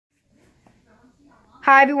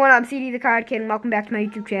Hi everyone, I'm CD the Card Kid and welcome back to my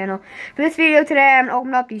YouTube channel. For this video today, I'm going to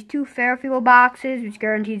open up these two Fairfield boxes, which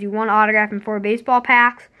guarantees you one autograph and 4 baseball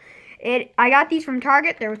packs. I got these from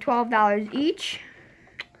Target. They were $12 each.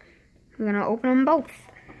 I'm going to open them both.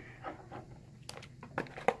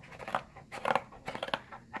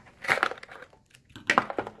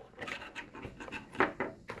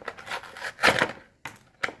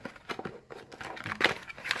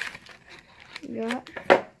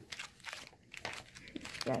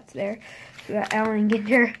 That's there. We got Allen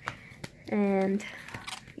Ginder and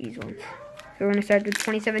these ones. So we're going to start with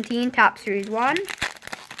 2017 Top Series 1.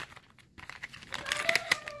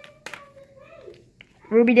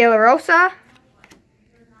 Ruby De La Rosa,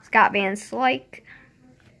 Scott Van Slyke,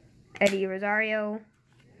 Eddie Rosario,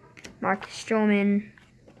 Marcus Stroman,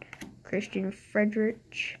 Christian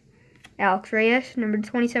Friedrich, Alex Reyes, number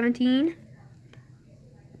 2017.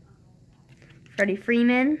 Freddie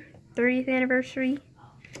Freeman, 30th anniversary.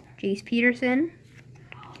 Jace Peterson.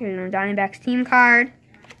 Here's a Diamondbacks team card.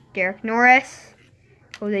 Derek Norris.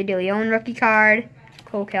 Jose De Leon rookie card.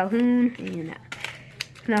 Cole Calhoun. And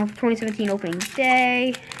now 2017 opening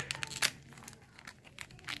day.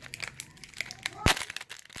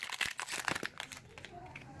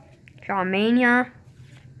 Sean Mania.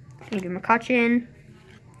 Andrew McCutchen.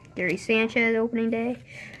 Gary Sanchez opening day.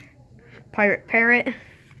 Pirate Parrot.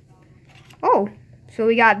 Oh, so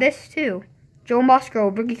we got this too. Joe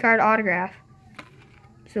Musgrove rookie card autograph.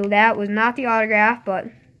 So that was not the autograph, but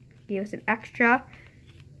gave us an extra.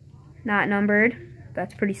 Not numbered.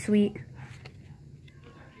 That's pretty sweet.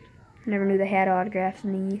 Never knew they had autographs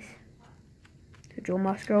in these. So Joe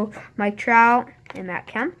Musgrove, Mike Trout, and Matt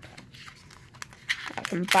Kemp. Got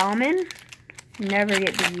some Bauman. Never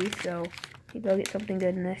get these, so maybe I'll get something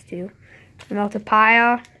good in this too. Mel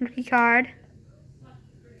Tapia rookie card.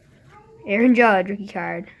 Aaron Judge rookie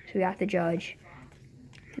card. So we got the Judge.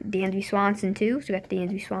 Dansby Swanson too. So we got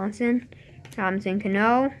Dansby Swanson. Robinson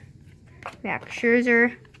Cano. Max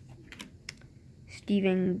Scherzer.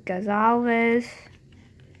 Steven Gonzalez.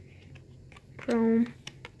 Chrome.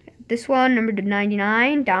 This one, number to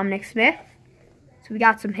 99, Dominic Smith. So we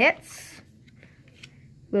got some hits.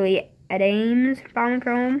 Willie Adams, Bowman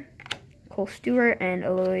Chrome. Cole Stewart and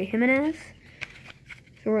Eloy Jimenez.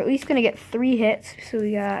 So we're at least going to get 3 hits. So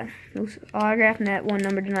we got those autograph and that one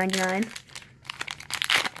number to 99.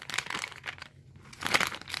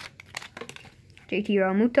 JT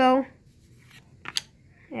Realmuto.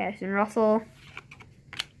 Addison Russell.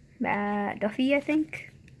 Matt Duffy, I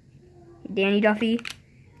think. Danny Duffy.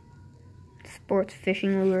 Sports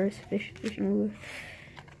Fishing Lures. Fishing Lures.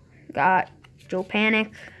 Got Joe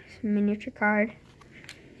Panic. Miniature card.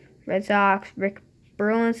 Red Sox. Rick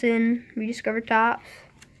Burleson. Rediscovered Tops.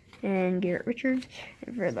 And Garrett Richards.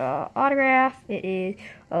 And for the autograph, it is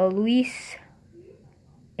a Luis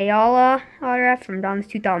Ayala autograph from Don's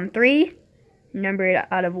 2003, numbered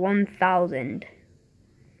out of 1,000.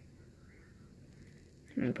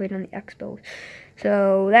 And played on the Expos.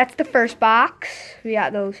 So that's the first box. We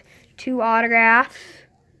got those 2 autographs.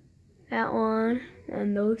 That one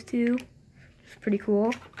and those 2. It's pretty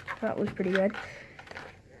cool. That was pretty good.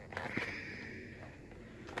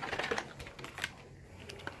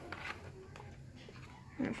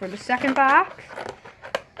 For the second box,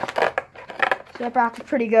 so that box is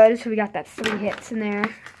pretty good. So we got that 3 hits in there.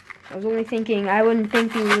 I was only thinking, I wouldn't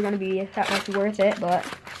think these were going to be that much worth it, but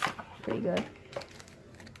pretty good.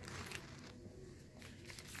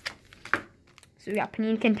 So we got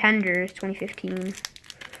Panini Contenders 2015.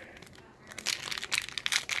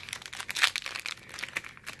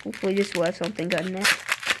 Hopefully this will have something good in it.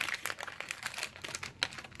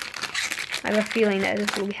 I have a feeling that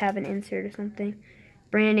this will have an insert or something.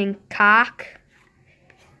 Brandon Koch,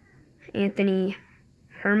 Anthony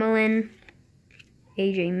Hermelin,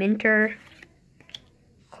 AJ Minter,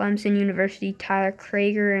 Clemson University Tyler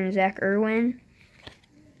Krager and Zach Irwin.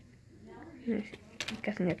 I'm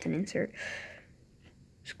guessing that's an insert.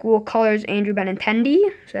 School Colors Andrew Benentendi,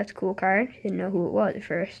 so that's a cool card. Didn't know who it was at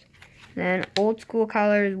first. And then Old School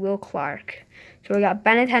Colors Will Clark. So we got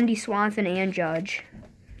Benentendi, Swanson, and Judge.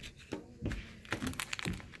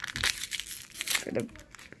 For the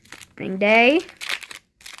opening day,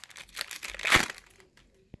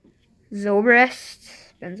 Zobrist,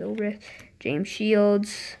 Ben Zobrist, James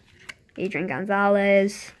Shields, Adrian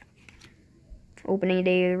Gonzalez, opening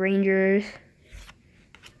day of the Rangers,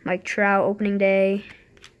 Mike Trout opening day,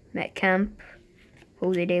 Matt Kemp,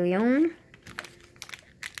 Jose De Leon.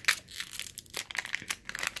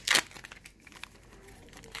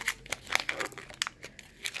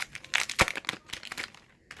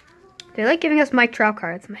 They like giving us Mike Trout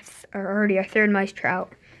cards. Already our 3rd Mike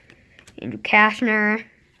Trout. Andrew Kashner,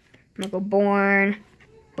 Michael Bourne,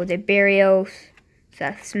 Jose Barrios,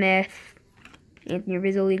 Seth Smith, Anthony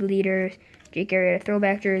Rizzo League Leaders, Jake Arrieta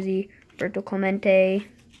throwback jersey, Roberto Clemente,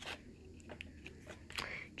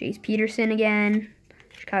 Jace Peterson again,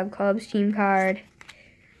 Chicago Cubs team card,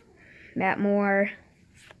 Matt Moore,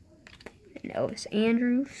 and Elvis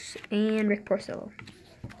Andrus, and Rick Porcello.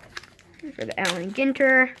 For the Allen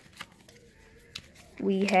Ginter,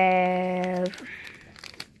 we have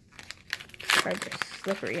just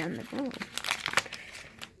slippery on the ball.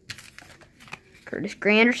 Curtis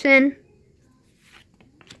Granderson,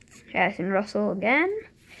 Addison Russell again,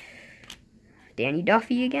 Danny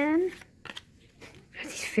Duffy again.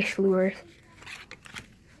 These fish lures.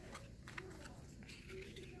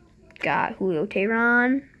 Got Julio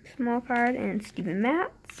Teheran, small card, and Steven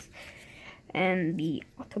Matz. And the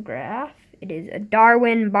autograph, it is a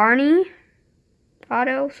Darwin Barney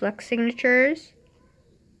auto, select signatures,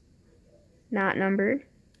 not numbered.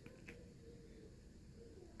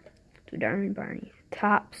 So Darwin Barney.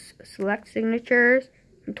 Topps select signatures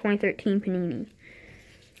from 2013 Panini.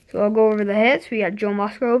 So I'll go over the hits. We got Joe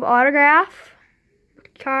Musgrove autograph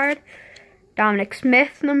card, Dominic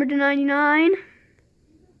Smith number /99,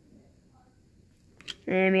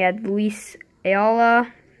 and we had Luis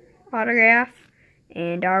Ayala autograph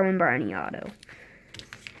and Darwin Barney auto.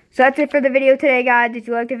 So that's it for the video today, guys. If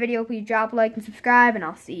you liked the video, please drop a like and subscribe, and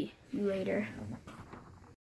I'll see you later.